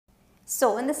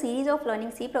So in the series of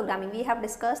learning C programming, we have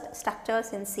discussed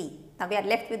structures in C. Now we are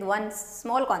left with one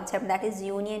small concept, that is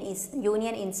union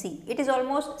in C. It is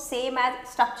almost same as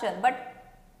structure, but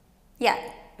yeah,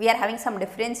 we are having some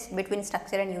difference between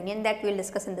structure and union that we will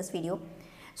discuss in this video.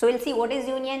 So we will see what is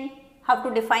union, how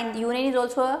to define. Union is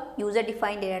also a user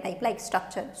defined data type like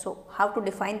structure. So how to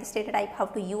define this data type, how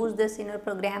to use this in our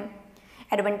program,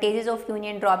 advantages of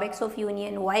union, drawbacks of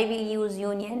union, why we use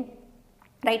union,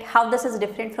 right, how this is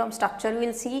different from structure. We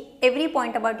will see every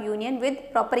point about union with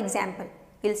proper example.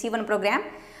 We will see one program,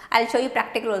 I will show you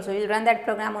practical also. We will run that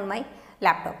program on my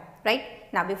laptop, right.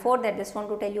 Now before that, just want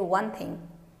to tell you one thing.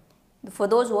 For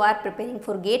those who are preparing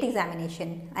for GATE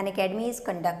examination, Unacademy is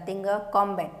conducting a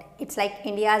combat. It's like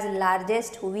India's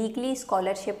largest weekly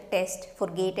scholarship test for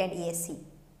GATE and ESC,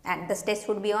 and this test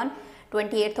would be on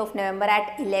 28th of November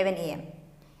at 11 AM.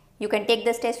 You can take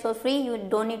this test for free, you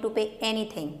don't need to pay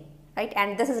anything, right,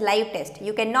 and this is live test.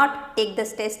 You cannot take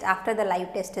this test after the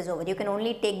live test is over. You can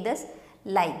only take this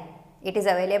live. It is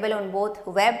available on both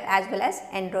web as well as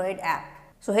Android app.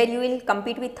 So here you will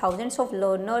compete with thousands of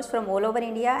learners from all over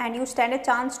India, and you stand a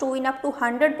chance to win up to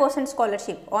 100%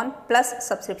 scholarship on Plus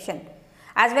subscription,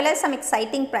 as well as some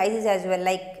exciting prizes as well,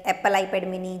 like Apple iPad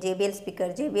mini, JBL speaker,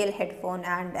 JBL headphone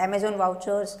and Amazon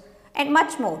vouchers and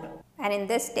much more. And in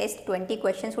this test 20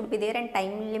 questions would be there and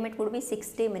time limit would be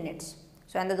 60 minutes.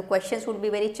 So and the questions would be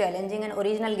very challenging and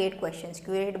original GATE questions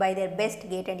curated by their best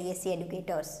GATE and ESC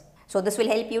educators. So this will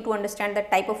help you to understand the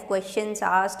type of questions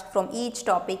asked from each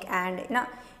topic, and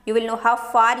you will know how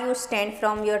far you stand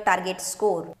from your target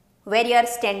score, where you are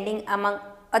standing among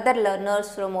other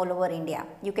learners from all over India.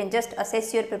 You can just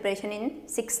assess your preparation in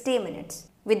 60 minutes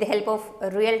with the help of a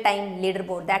real-time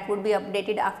leaderboard that would be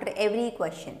updated after every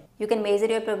question. You can measure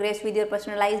your progress with your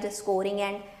personalized scoring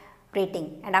and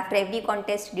rating, and after every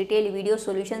contest detailed video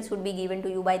solutions would be given to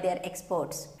you by their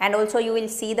experts, and also you will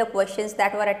see the questions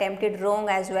that were attempted wrong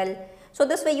as well. So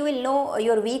this way you will know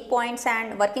your weak points,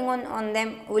 and working on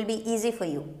them will be easy for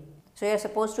you. So you are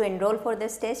supposed to enroll for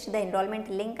this test. The enrollment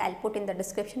link I will put in the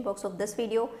description box of this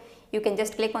video. You can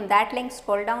just click on that link,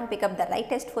 scroll down, pick up the right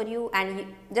test for you, and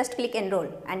just click enroll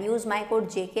and use my code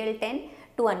JKL10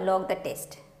 to unlock the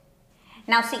test.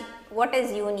 Now see, what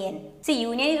is union? See,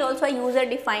 union is also a user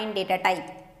defined data type.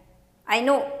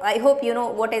 I hope you know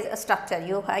what is a structure.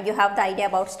 You have the idea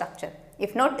about structure.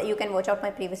 If not, you can watch out my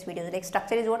previous videos. Like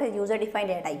structure is what is user defined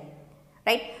data type,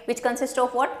 right, which consists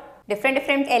of what?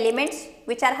 Different elements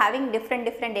which are having different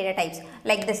data types.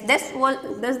 Like this was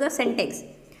the syntax.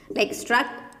 Like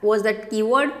struct was the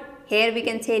keyword. Here we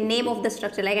can say name of the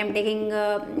structure, like I am taking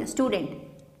student,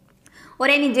 or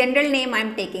any general name I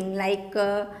am taking, like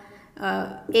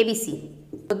ABC.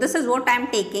 So this is what I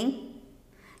am taking.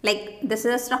 Like this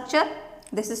is a structure,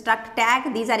 this is struct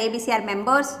tag, these are ABC are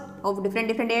members of different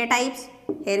data types.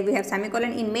 Here we have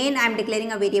semicolon. In main I am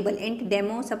declaring a variable int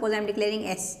demo, suppose I am declaring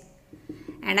s,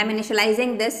 and I am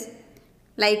initializing this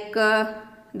like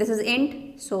this is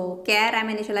int, so char I am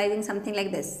initializing something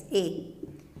like this a,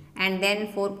 and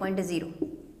then 4.0.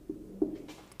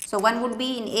 so one would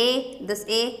be in a, this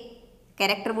a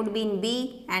character would be in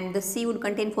B, and the C would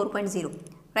contain 4.0,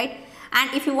 right.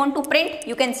 And if you want to print,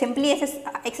 you can simply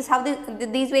access how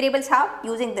these variables have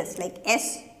using this, like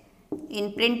S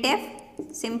in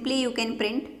printf. Simply you can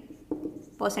print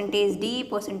 %d,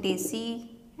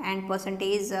 %c and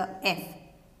 %f.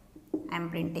 I am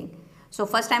printing. So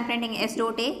first I am printing s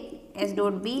dot a, s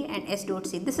dot b and s dot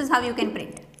c. This is how you can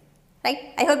print,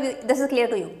 right. I hope this is clear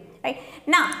to you, right.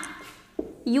 Now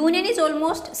union is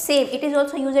almost same. It is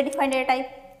also user defined data type.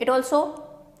 It also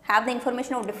have the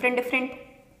information of different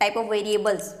type of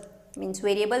variables, means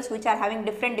variables which are having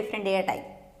different data type.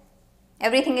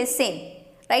 Everything is same,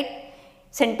 right.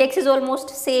 Syntax is almost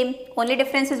same. Only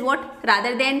difference is what?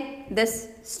 Rather than this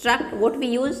struct, what we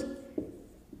use?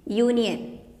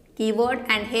 Union keyword,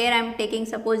 and here I am taking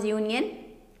suppose union,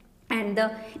 and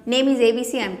the name is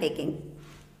ABC I am taking.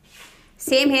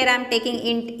 Same here I am taking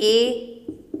int a,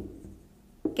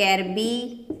 char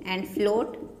b and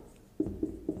float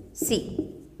c.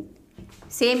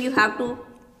 Same you have to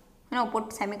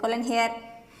put semicolon here.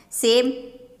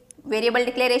 Same variable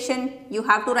declaration, you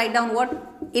have to write down what?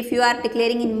 If you are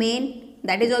declaring in main,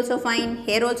 that is also fine.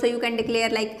 Here also you can declare,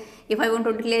 like if I want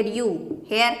to declare u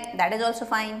here, that is also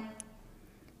fine.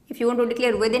 If you want to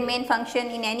declare within main function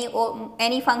in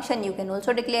any function, you can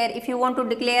also declare. If you want to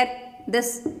declare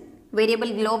this variable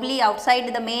globally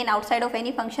outside the main, outside of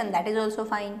any function, that is also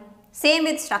fine. Same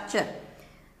with structure,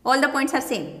 all the points are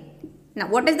same. Now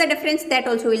what is the difference? That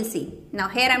also we will see. Now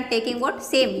here I am taking what?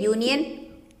 Same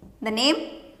union, the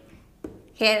name,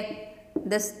 here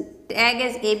this tag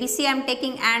as ABC I am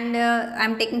taking, and I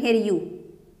am taking here U,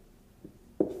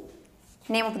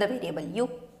 name of the variable U,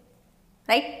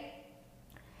 right.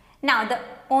 Now the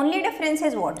only difference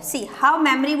is what? See how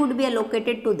memory would be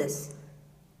allocated to this,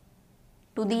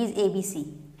 to these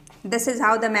ABC. This is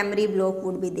how the memory block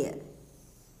would be there.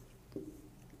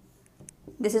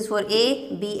 This is for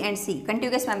A, B and C,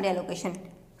 contiguous memory allocation.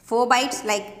 4 bytes,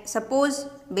 like suppose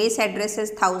base address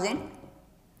is 1000,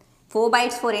 4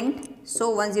 bytes for int,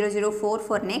 so 1004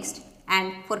 for next,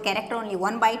 and for character only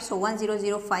 1 byte, so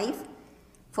 1005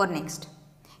 for next.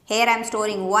 Here I am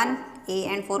storing 1, A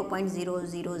and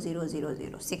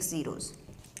 4.00000, 6 zeros.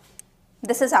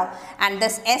 This is how, and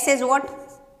this S is what?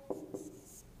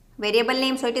 Variable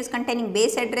name, so it is containing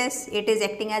base address, it is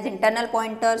acting as internal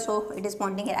pointer, so it is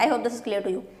pointing here. I hope this is clear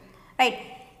to you, right.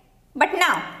 But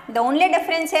now the only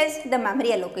difference is the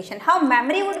memory allocation. How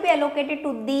memory would be allocated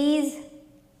to these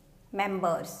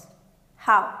members?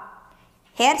 How?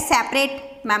 Here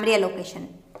separate memory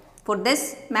allocation. For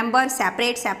this member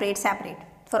separate.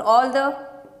 For all the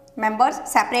members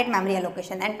separate memory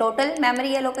allocation, and total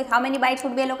memory allocation, how many bytes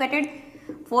would be allocated?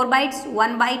 4 bytes,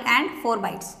 1 byte and 4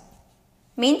 bytes.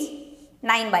 Means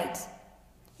 9 bytes.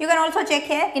 You can also check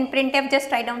here in printf,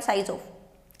 just write down size of,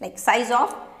 like size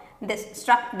of this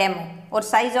struct demo or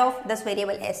size of this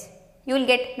variable S. You will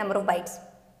get number of bytes.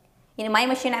 In my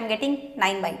machine I am getting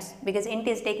 9 bytes because int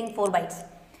is taking 4 bytes.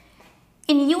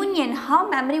 In union, how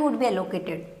memory would be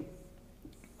allocated?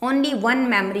 Only one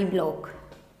memory block.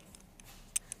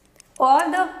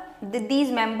 All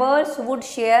these members would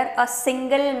share a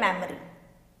single memory.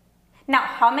 Now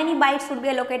how many bytes would be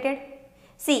allocated?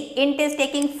 See, int is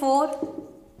taking 4,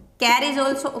 char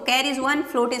is 1,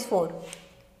 float is 4.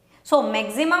 So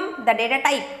maximum, the data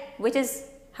type which is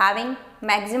having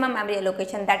maximum memory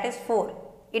allocation, that is 4.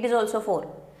 It is also 4.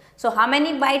 So how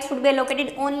many bytes would be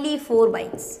allocated? Only 4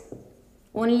 bytes.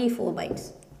 Only 4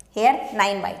 bytes. Here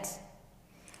 9 bytes.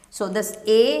 So this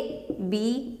A,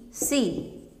 B,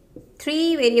 C,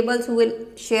 3 variables will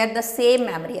share the same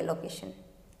memory allocation,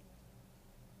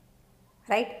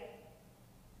 right.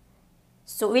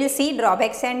 So we will see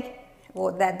drawbacks and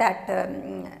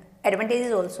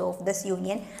advantages also of this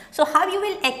union. So how you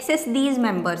will access these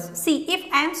members? See, if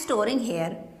I am storing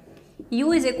here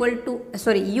U is equal to,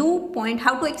 U point,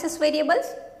 how to access variables?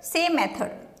 Same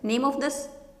method. Name of this,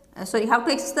 how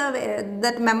to access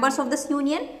the members of this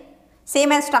union?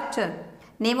 Same as structure.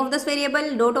 Name of this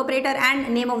variable, dot operator,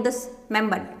 and name of this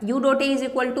member. U dot A is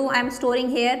equal to, I am storing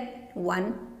here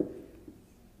 1.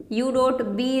 U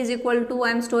dot B is equal to, I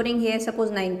am storing here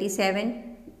suppose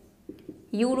 97.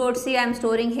 U dot C I am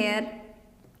storing here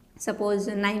suppose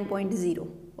 9.0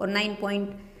 or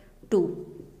 9.2,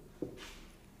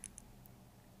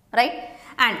 right.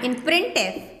 And in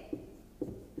printf,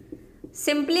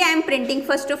 simply I am printing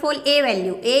first of all A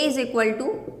value. A is equal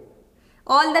to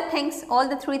all the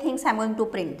 3 things I am going to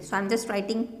print. So I am just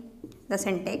writing the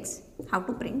syntax how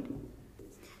to print.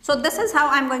 So this is how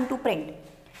I am going to print.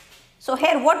 So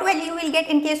here what value you will get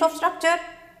in case of structure?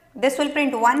 This will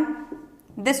print 1,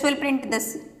 this will print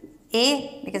this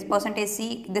A because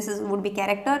 %C, this would be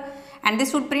character, and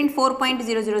this would print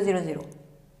 4.0000,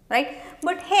 right.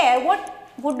 But here what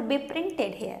would be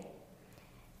printed here?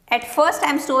 At first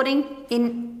I am storing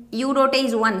in U dot A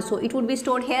is 1, so it would be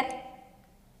stored here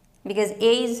because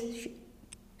A is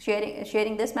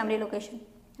sharing this memory location,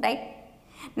 right.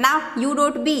 Now U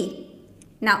dot B,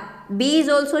 now B is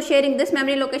also sharing this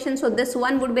memory location, so this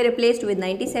 1 would be replaced with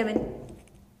 97.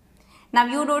 Now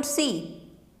U dot C,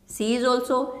 C is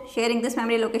also sharing this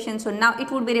memory location, so now it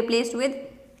would be replaced with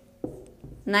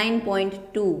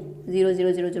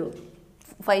 9.20000,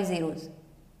 5 zeros,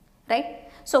 right.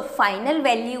 So final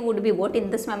value would be what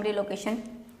in this memory location?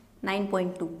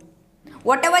 9.2.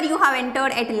 Whatever you have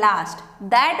entered at last,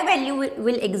 that value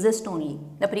will exist only.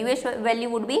 The previous value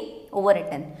would be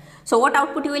overwritten. So what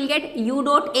output you will get? U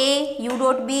dot A, U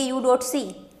dot B, U dot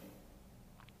C.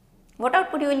 What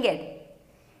output you will get?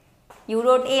 U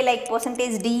dot A like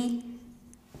 %D.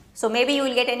 So maybe you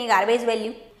will get any garbage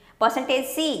value.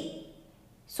 %C.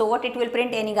 So what it will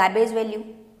print? Any garbage value.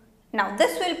 Now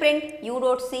this will print U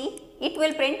dot C. It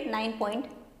will print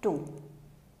 9.2.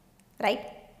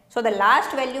 Right. So the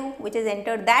last value which is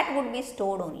entered, that would be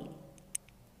stored only.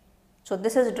 So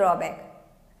this is drawback,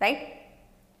 right.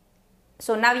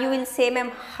 So now you will say,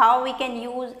 ma'am, how we can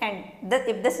use, and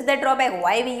if this is the drawback,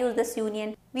 why we use this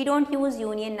union? We don't use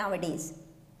union nowadays.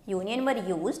 Union were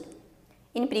used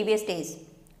in previous days,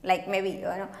 like maybe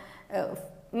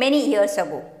many years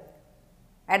ago.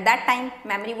 At that time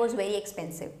memory was very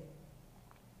expensive,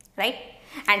 right.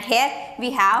 And here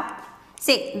we have,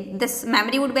 say this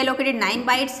memory would be allocated 9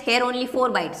 bytes, here only 4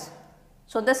 bytes.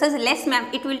 So this is less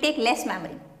it will take less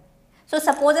memory. So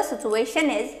suppose a situation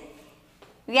is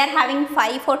we are having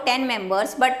 5 or 10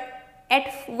 members, but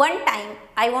at one time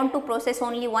I want to process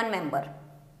only one member,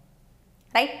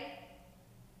 right?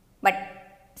 But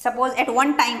suppose at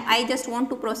one time I just want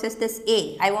to process this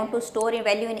A, I want to store a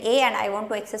value in A and I want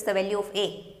to access the value of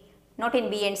A, not in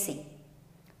B and C.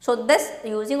 So this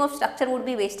using of structure would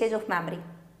be wastage of memory,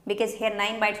 because here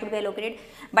 9 bytes would be allocated,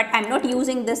 but I am not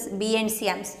using this B and C,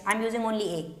 I am using only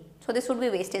A. So this would be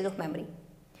wastage of memory.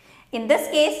 In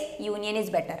this case, union is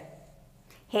better.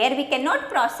 Here we cannot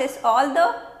process all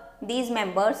these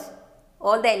members,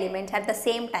 all the elements at the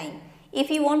same time. If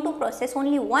you want to process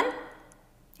only one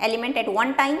element at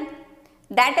one time,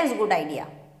 that is good idea.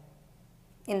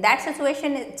 In that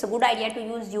situation, it's a good idea to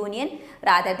use union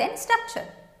rather than structure,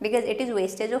 because it is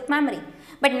wastage of memory.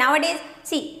 But nowadays,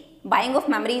 see, buying of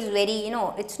memory is very,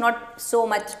 it's not so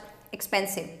much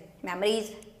expensive. Memory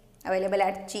is available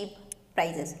at cheap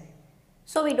prices.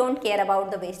 So we don't care about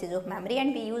the wastage of memory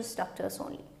and we use structures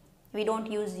only. We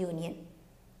don't use union.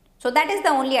 So that is the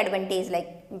only advantage,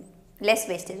 like less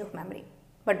wastage of memory.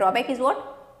 But drawback is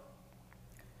what?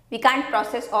 We can't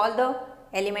process all the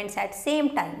elements at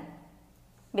same time,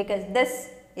 because this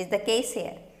is the case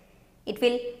here. It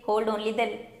will hold only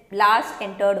the last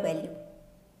entered value,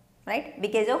 right?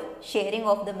 Because of sharing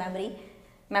of the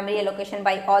memory allocation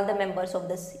by all the members of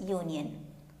this union,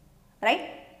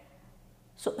 right?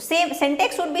 So same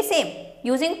syntax would be same.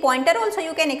 Using pointer also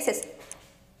you can access.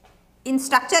 In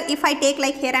structure, if I take,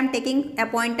 like here I am taking a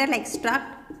pointer like struct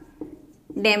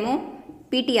demo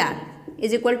ptr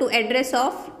is equal to address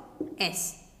of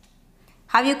S.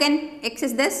 How you can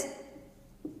access this?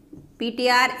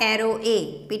 ptr arrow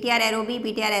A, ptr arrow B,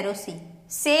 ptr arrow C.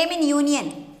 Same in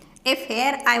union. If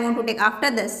here I want to take, after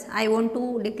this I want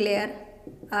to declare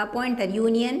a pointer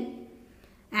union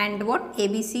and what?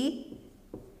 ABC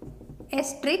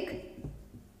asterisk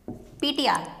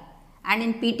ptr, and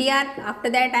in ptr after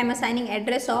that I am assigning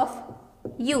address of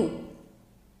U.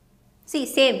 See,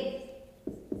 same.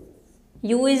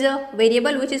 U is a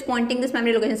variable which is pointing this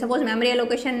memory location. Suppose memory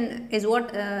allocation is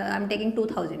what? I am taking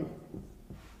 2000.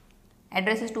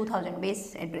 Address is 2000,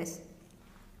 base address,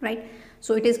 right?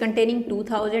 So it is containing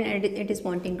 2000 and it is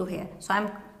pointing to here. So I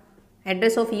am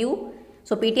address of U.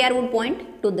 So ptr would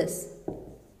point to this.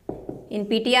 In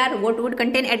ptr, what would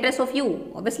contain address of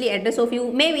U? Obviously address of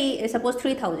U may be, suppose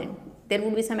 3000. There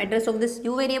would be some address of this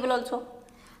U variable also.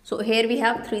 So here we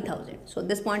have 3000. So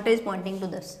this pointer is pointing to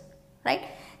this, right?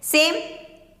 Same,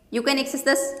 you can access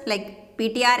this like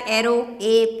ptr arrow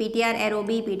A, ptr arrow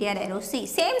B, ptr arrow C.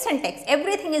 Same syntax,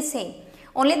 everything is same.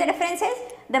 Only the difference is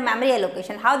the memory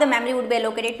allocation, how the memory would be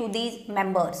allocated to these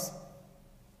members.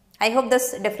 I hope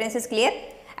this difference is clear.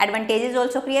 Advantages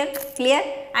also clear,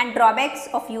 and drawbacks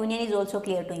of union is also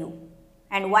clear to you.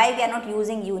 And why we are not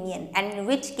using union, and in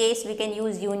which case we can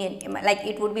use union. Like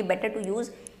it would be better to use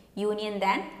union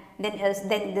than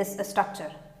this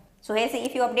structure. So here say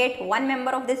if you update one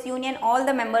member of this union, all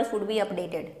the members would be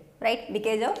updated, right?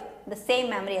 Because of the same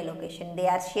memory allocation they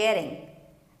are sharing,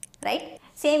 right?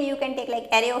 Same you can take like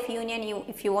array of union.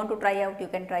 If you want to try out, you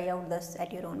can try out this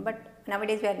at your own. But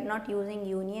nowadays we are not using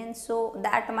union, so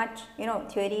that much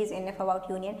theory is enough about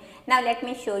union. Now let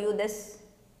me show you this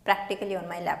practically on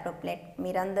my laptop. Let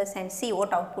me run this and see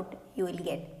what output you will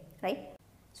get, right?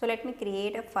 So let me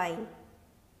create a file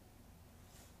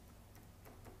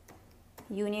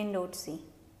union.c.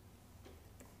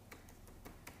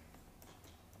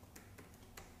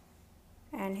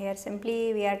 and here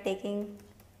simply we are taking,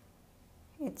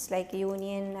 it's like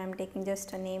union, I am taking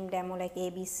just a name demo like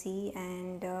ABC,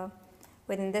 and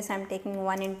within this I am taking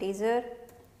one integer,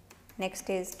 next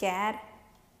is char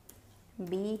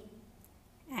B,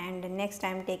 and next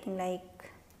I am taking like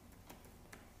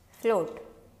float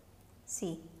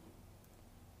C,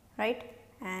 right?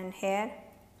 And here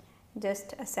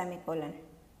just a semicolon.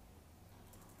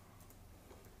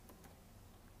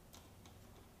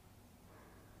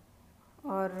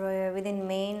 Or within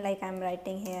main, like I am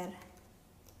writing here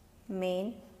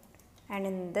main, and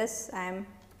in this I am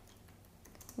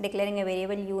declaring a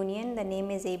variable union, the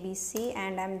name is ABC,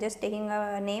 and I am just taking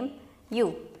a name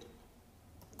U,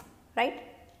 right?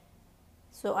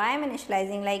 So I am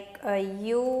initializing like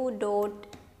U dot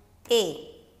A,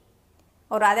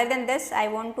 or rather than this I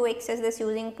want to access this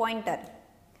using pointer.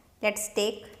 Let's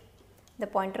take the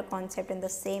pointer concept in the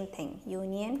same thing,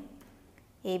 union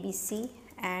ABC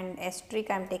and asterisk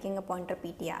I am taking a pointer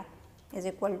ptr is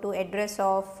equal to address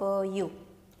of U,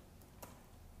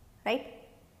 right?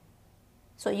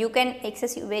 So you can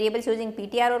access variables using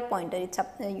ptr or pointer, it's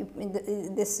up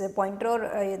this pointer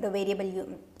or the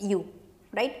variable U,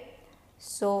 right?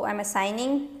 So I am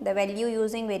assigning the value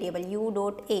using variable u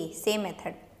dot a, same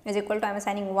method, is equal to I am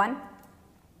assigning 1,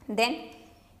 then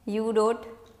u dot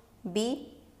b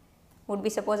would be,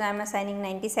 suppose I am assigning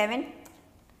 97,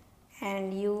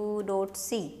 and u dot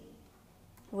c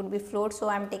would be float, so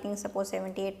I am taking suppose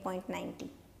 78.90,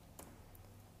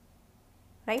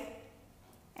 right,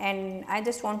 and I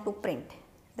just want to print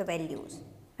the values,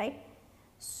 right.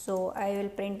 So I will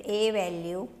print a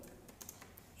value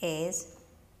is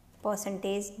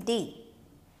percentage d,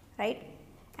 right,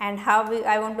 and how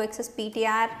I want to access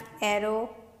ptr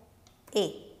arrow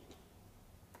a,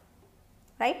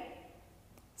 right.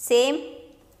 Same,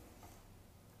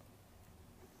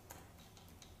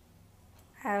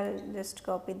 I will just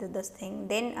copy this thing,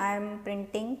 then I am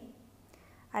printing,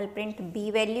 I will print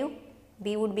b value,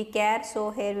 b would be char,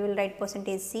 so here we will write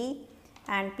percentage c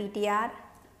and ptr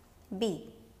b.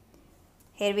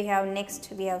 Here we have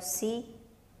next we have c,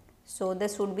 so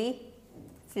this would be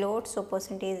float, so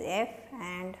percentage f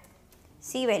and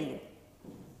c value,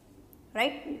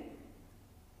 right.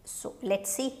 So let us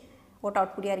see what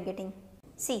output you are getting.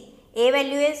 See, a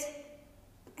value is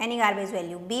any garbage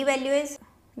value, b value is,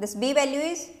 this b value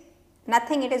is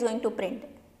nothing, it is going to print,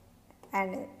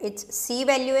 and its c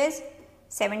value is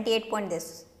 78 point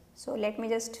this. So let me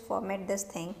just format this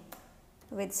thing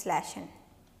with slash n,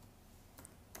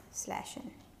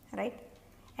 right,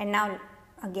 and now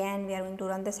again we are going to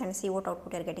run this and see what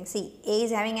output you are getting. See, a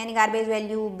is having any garbage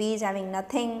value, b is having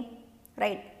nothing,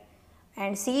 right,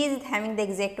 and c is having the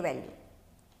exact value.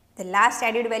 The last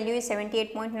added value is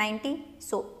 78.90.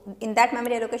 So in that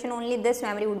memory allocation only this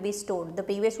memory would be stored, the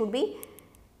previous would be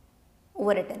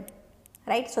overwritten,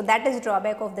 right. So that is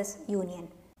drawback of this union.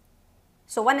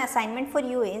 So one assignment for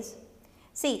you is,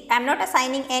 see, I am not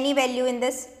assigning any value in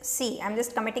this c, I am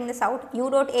just committing this out, u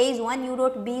dot a is 1, u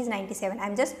dot b is 97, I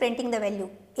am just printing the value,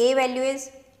 a value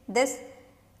is this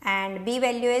and b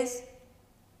value is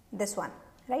this one,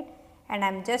 right, and I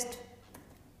am just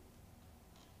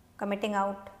committing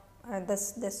out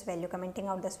this value, commenting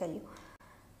out this value.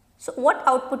 So what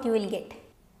output you will get?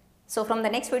 So from the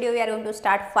next video we are going to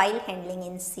start file handling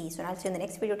in C. So now I'll see you in the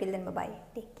next video. Till then, bye bye,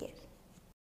 take care.